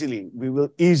we will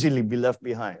easily be left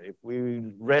behind. If we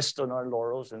rest on our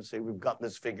laurels and say we've got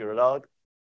this figured out,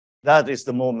 that is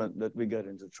the moment that we get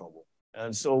into trouble.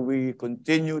 And so we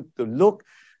continue to look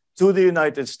to the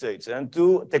United States and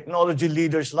to technology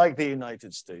leaders like the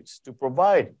United States to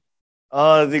provide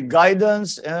the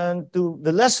guidance and to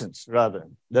the lessons, rather,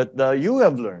 that you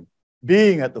have learned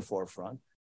being at the forefront,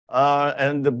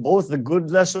 and both the good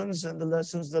lessons and the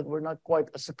lessons that were not quite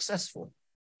as successful,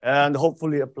 and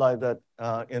hopefully apply that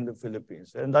in the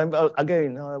Philippines. And I'm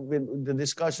again, with the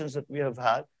discussions that we have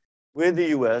had with the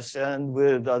U.S. and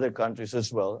with other countries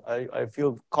as well, I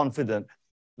feel confident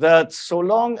that so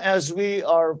long as we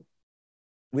are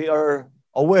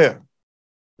aware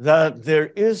that there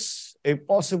is a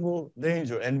possible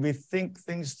danger and we think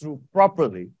things through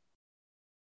properly,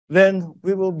 then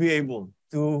we will be able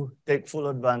to take full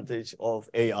advantage of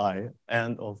AI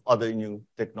and of other new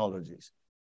technologies.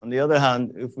 On the other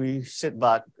hand, if we sit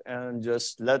back and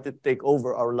just let it take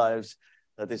over our lives,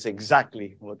 that is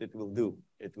exactly what it will do.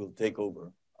 It will take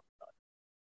over.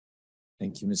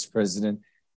 Thank you, Mr. President.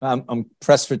 I'm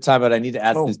pressed for time, but I need to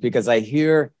ask this because I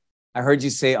hear I heard you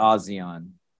say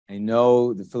ASEAN. I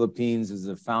know the Philippines is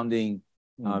a founding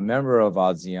member of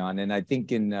ASEAN, and I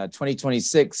think in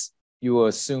 2026, you will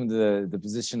assume the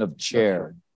position of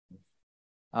chair.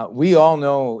 We all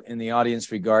know in the audience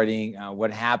regarding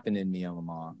what happened in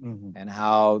Myanmar and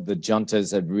how the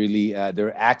juntas have really,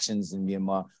 their actions in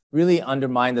Myanmar really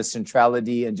undermine the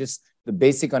centrality and just the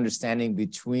basic understanding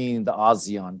between the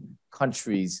ASEAN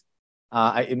countries.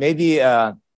 It may be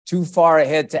too far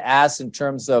ahead to ask in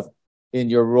terms of in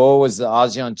your role as the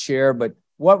ASEAN chair, but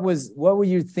what were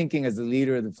you thinking as the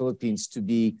leader of the Philippines to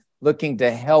be looking to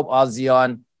help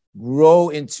ASEAN grow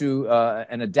into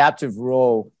an adaptive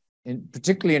role,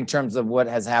 particularly in terms of what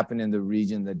has happened in the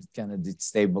region that kind of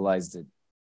destabilized it?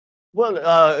 Well,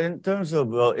 in terms of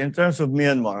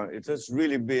Myanmar, it has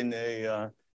really been a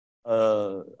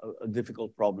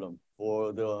difficult problem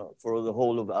for the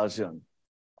whole of ASEAN.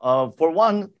 For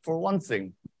one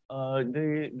thing,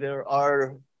 there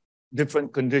are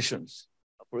different conditions.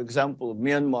 For example,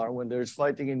 Myanmar, when there's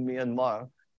fighting in Myanmar,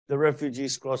 the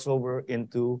refugees cross over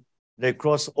the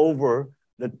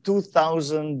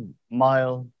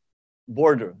 2,000-mile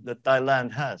border that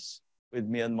Thailand has with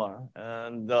Myanmar,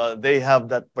 and they have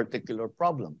that particular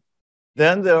problem.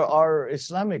 Then there are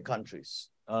Islamic countries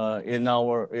in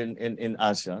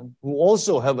ASEAN who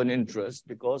also have an interest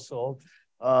because of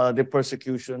the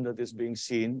persecution that is being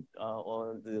seen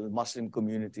on the Muslim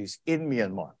communities in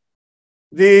Myanmar.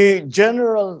 The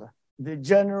general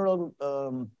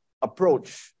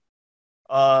approach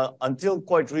until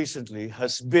quite recently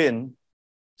has been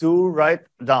to write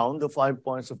down the 5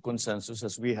 points of consensus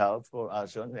as we have for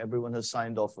ASEAN. Everyone has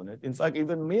signed off on it. In fact,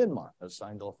 even Myanmar has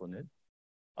signed off on it,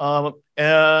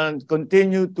 and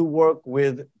continue to work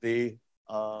with the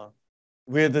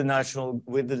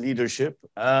leadership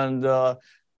and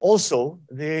also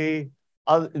the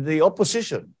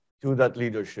opposition to that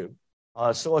leadership,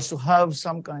 so as to have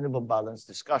some kind of a balanced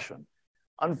discussion.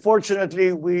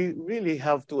 Unfortunately, we really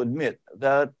have to admit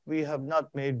that we have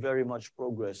not made very much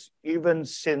progress, even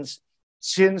since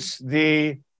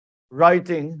the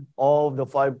writing of the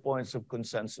 5 points of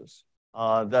consensus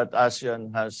that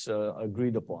ASEAN has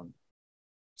agreed upon.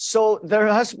 So there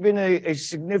has been a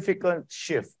significant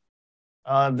shift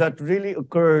that really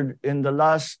occurred in the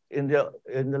last ASEAN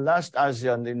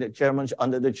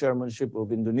under the chairmanship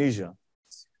of Indonesia,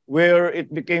 where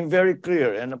it became very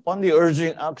clear, and upon the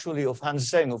urging actually of Han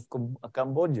Seng of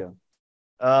Cambodia,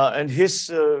 and his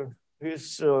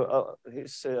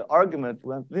argument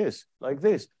went like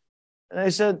this,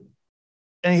 and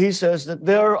he says that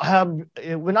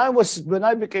when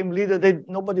I became leader,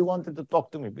 nobody wanted to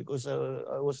talk to me because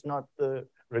I was not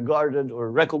regarded or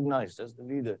recognized as the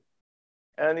leader,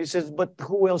 and he says, but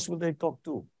who else would they talk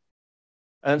to?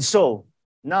 And so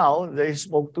now they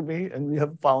spoke to me, and we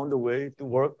have found a way to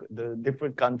work. The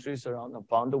different countries around have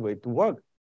found a way to work.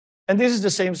 And this is the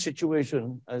same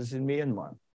situation as in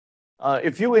Myanmar.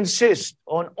 If you insist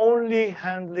on only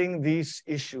handling these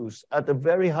issues at a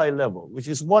very high level, which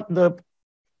is what the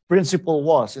principle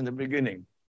was in the beginning,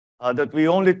 that we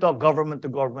only talk government to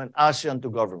government, ASEAN to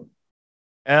government.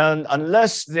 And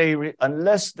unless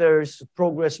there's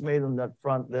progress made on that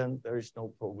front, then there is no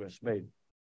progress made.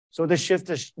 So the shift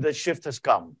has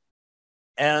come.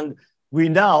 And we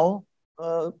now,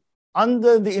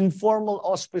 under the informal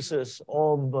auspices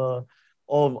of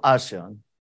ASEAN,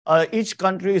 each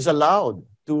country is allowed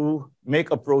to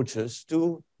make approaches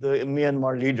to the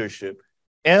Myanmar leadership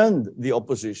and the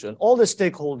opposition, all the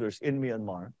stakeholders in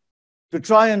Myanmar, to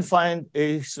try and find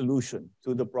a solution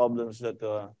to the problems that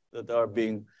are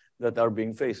being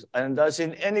faced. And as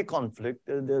in any conflict,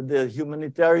 the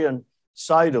humanitarian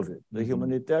side of it, the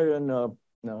humanitarian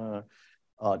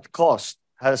cost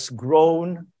has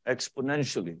grown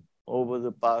exponentially over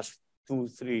the past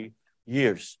 2-3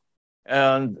 years,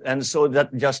 and so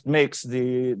that just makes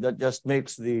the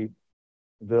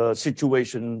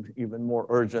situation even more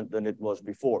urgent than it was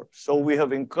before. So we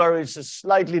have encouraged a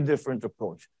slightly different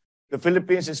approach. The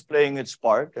Philippines is playing its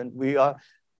part, and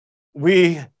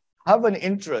we have an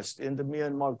interest in the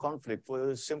Myanmar conflict for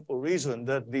the simple reason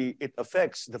that it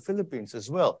affects the Philippines as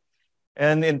well.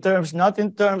 And not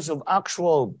in terms of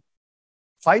actual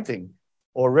fighting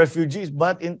or refugees,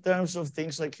 but in terms of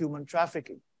things like human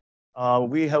trafficking.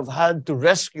 We have had to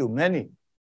rescue many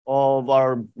of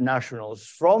our nationals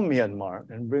from Myanmar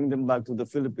and bring them back to the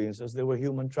Philippines as they were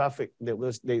human trafficked. They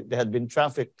had been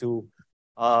trafficked to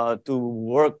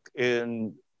work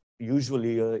in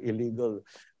usually illegal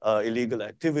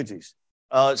activities.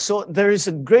 So there is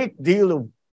a great deal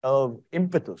of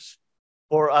impetus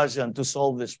for ASEAN to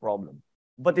solve this problem.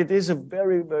 But it is a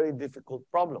very, very difficult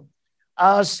problem.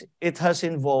 as it has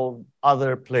involved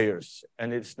other players,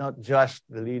 and it's not just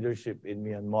the leadership in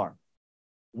Myanmar.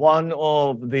 One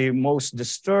of the most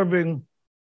disturbing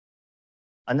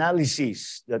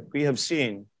analyses that we have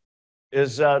seen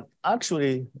is that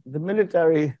actually the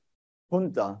military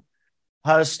junta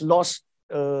has lost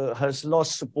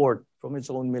support from its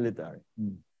own military.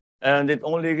 And it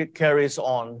only carries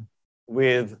on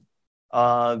with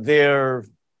their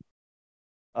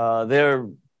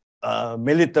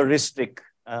militaristic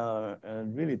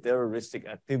and really terroristic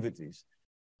activities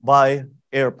by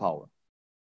air power.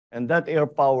 And that air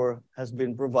power has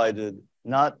been provided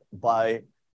not by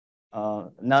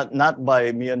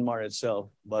Myanmar itself,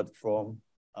 but from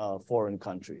foreign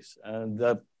countries. And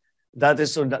that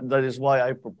is why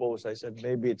I proposed, I said,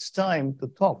 maybe it's time to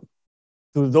talk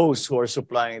to those who are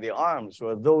supplying the arms,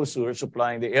 or those who are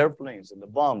supplying the airplanes and the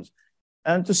bombs,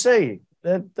 and to say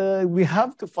that we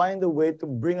have to find a way to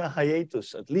bring a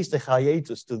hiatus, at least a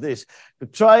hiatus to this, to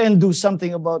try and do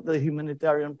something about the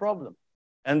humanitarian problem.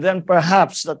 And then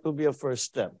perhaps that will be a first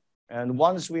step. And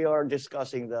once we are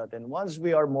discussing that, and once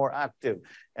we are more active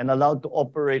and allowed to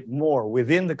operate more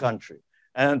within the country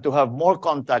and to have more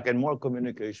contact and more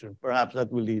communication, perhaps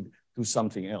that will lead to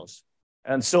something else.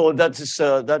 And so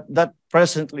that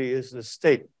presently is the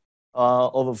state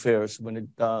of affairs when it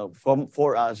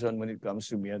for ASEAN when it comes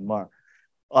to Myanmar.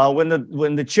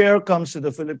 When the chair comes to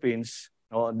the Philippines,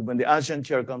 or when the ASEAN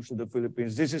chair comes to the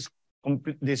Philippines, this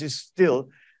is still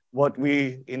what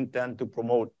we intend to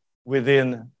promote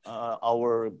within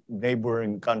our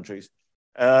neighboring countries,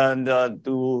 and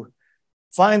to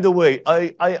find a way.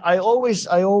 I always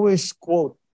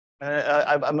quote.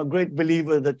 I'm a great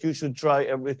believer that you should try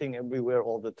everything everywhere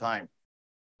all the time,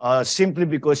 simply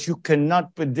because you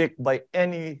cannot predict by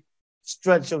any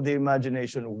stretch of the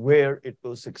imagination where it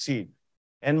will succeed.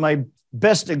 And my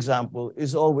best example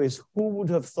is always, who would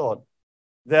have thought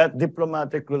that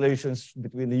diplomatic relations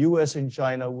between the U.S. and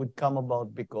China would come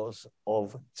about because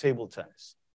of table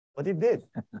tennis? But it did.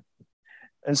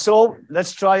 And so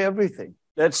let's try everything.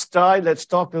 Let's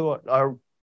talk to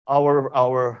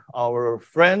our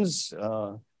friends,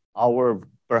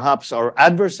 perhaps our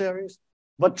adversaries,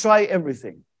 but try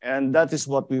everything. And that is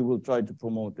what we will try to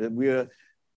promote.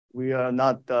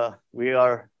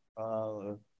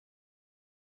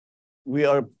 We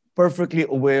are perfectly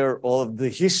aware of the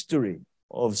history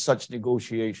of such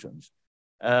negotiations.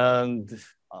 And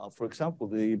for example,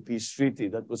 the peace treaty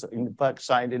that was in fact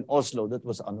signed in Oslo, that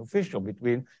was unofficial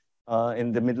between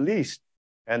in the Middle East.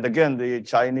 And again, the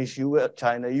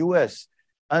China-U.S.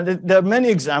 And there are many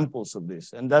examples of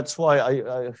this. And that's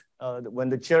why when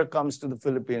the chair comes to the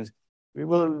Philippines, we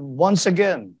will once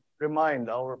again remind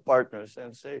our partners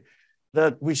and say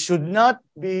that we should not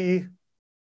be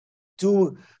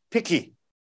too picky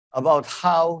about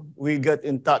how we get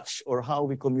in touch or how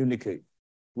we communicate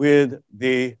with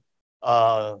the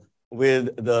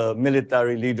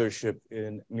military leadership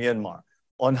in Myanmar,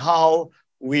 on how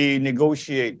we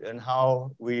negotiate and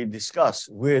how we discuss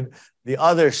with the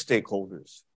other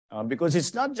stakeholders, because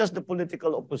it's not just the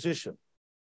political opposition.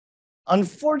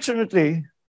 Unfortunately,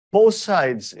 both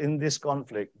sides in this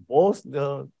conflict, both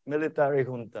the military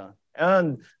junta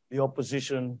and the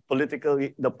opposition,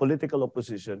 the political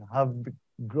opposition,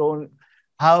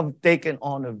 have taken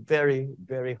on a very,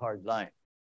 very hard line,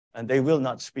 and they will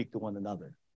not speak to one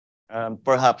another.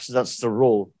 Perhaps that's the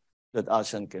role that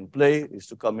ASEAN can play, is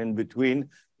to come in between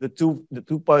the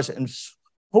two parts and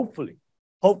hopefully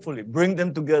bring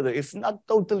them together, if not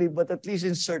totally, but at least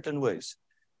in certain ways,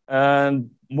 and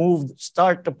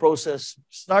start the process.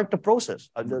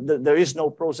 There is no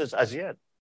process as yet.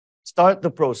 Start the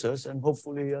process, and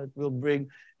hopefully it will bring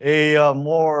a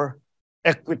more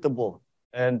equitable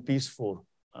and peaceful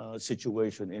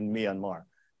situation in Myanmar,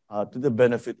 to the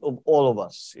benefit of all of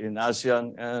us in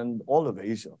ASEAN and all of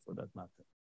Asia, for that matter.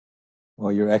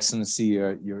 Well, Your Excellency,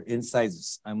 your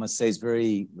insights, I must say, is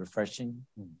very refreshing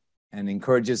and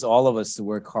encourages all of us to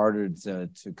work harder to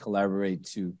collaborate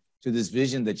to this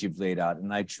vision that you've laid out.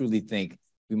 And I truly think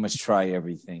we must try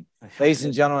everything. Ladies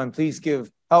and gentlemen, please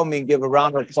help me give a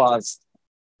round of applause,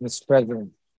 Mr.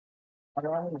 President.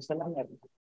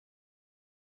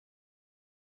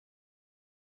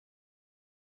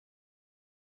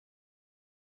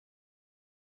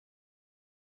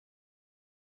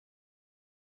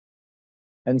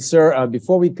 And sir,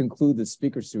 before we conclude the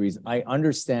speaker series, I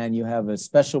understand you have a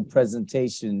special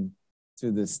presentation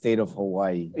to the state of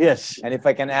Hawaii. Yes. And if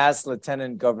I can ask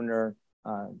Lieutenant Governor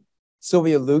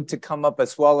Sylvia Luke to come up,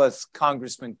 as well as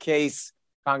Congressman Case,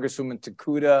 Congresswoman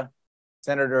Takuda,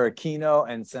 Senator Aquino,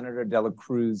 and Senator De La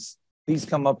Cruz. Please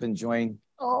come up and join.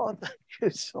 Oh, thank you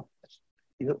so much.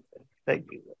 Thank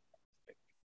you.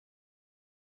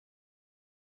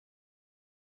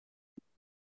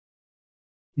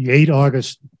 The 8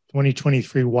 August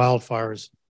 2023 wildfires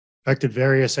affected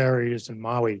various areas in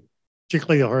Maui,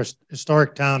 particularly the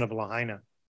historic town of Lahaina.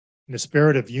 In the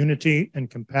spirit of unity and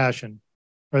compassion,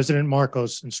 President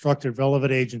Marcos instructed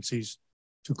relevant agencies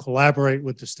to collaborate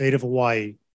with the state of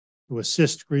Hawaii to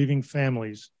assist grieving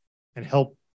families and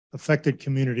help affected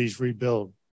communities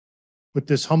rebuild. With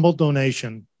this humble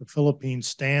donation, the Philippines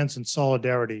stands in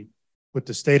solidarity with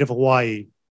the state of Hawaii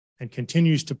and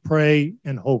continues to pray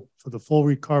and hope for the full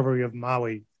recovery of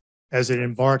Maui as it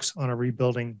embarks on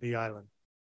rebuilding the island.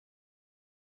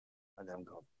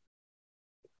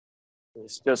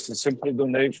 It's just a simple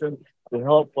donation to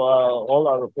help all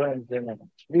our friends. And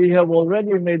we have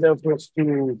already made efforts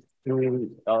to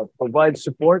provide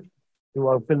support to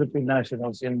our Philippine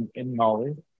nationals in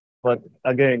Maui. But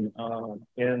again,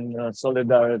 in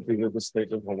solidarity with the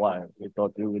state of Hawaii, we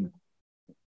thought we would.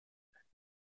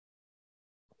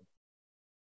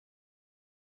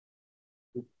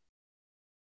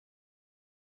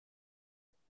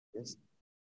 Yes.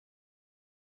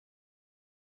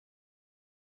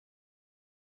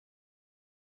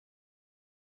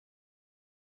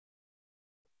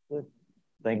 Good.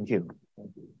 Thank you.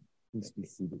 Thank you. Please be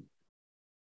seated.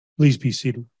 Please be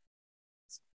seated.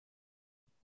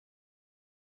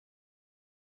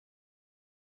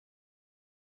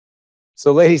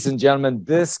 So, ladies and gentlemen,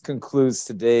 this concludes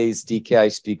today's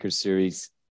DKI Speaker Series.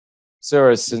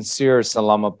 Sir, a sincere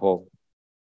salamat po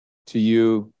to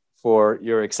you for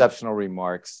your exceptional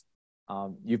remarks.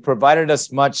 You've provided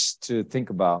us much to think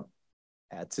about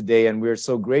today, and we're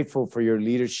so grateful for your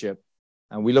leadership.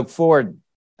 And we look forward,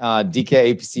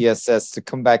 DKI APCSS, to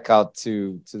come back out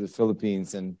to the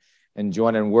Philippines and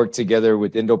join and work together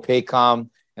with Indo-PACOM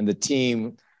and the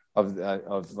team of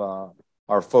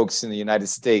our folks in the United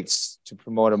States to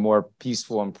promote a more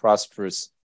peaceful and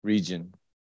prosperous region.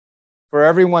 For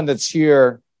everyone that's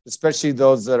here, especially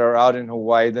those that are out in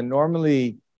Hawaii, that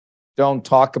normally don't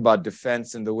talk about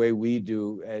defense in the way we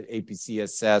do at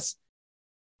APCSS,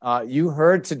 you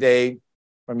heard today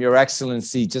from Your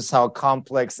Excellency just how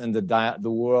complex and the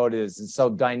world is and so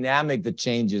dynamic the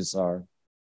changes are.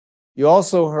 You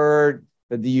also heard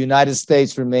that the United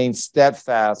States remains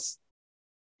steadfast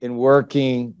in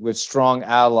working with strong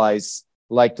allies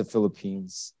like the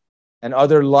Philippines and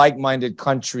other like-minded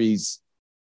countries.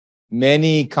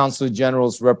 Many consul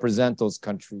generals represent those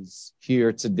countries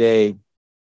here today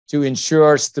to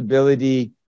ensure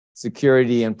stability,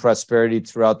 security, and prosperity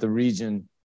throughout the region,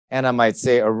 and I might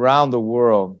say around the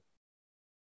world.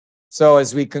 So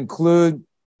as we conclude,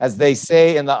 as they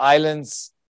say in the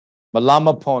islands,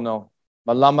 malama pono,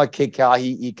 malama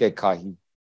kekahi ikekahi,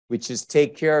 which is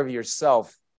take care of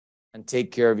yourself and take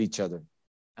care of each other.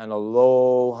 And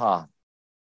aloha.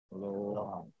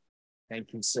 Aloha.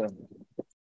 Thank you, sir.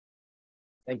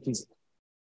 Thank you.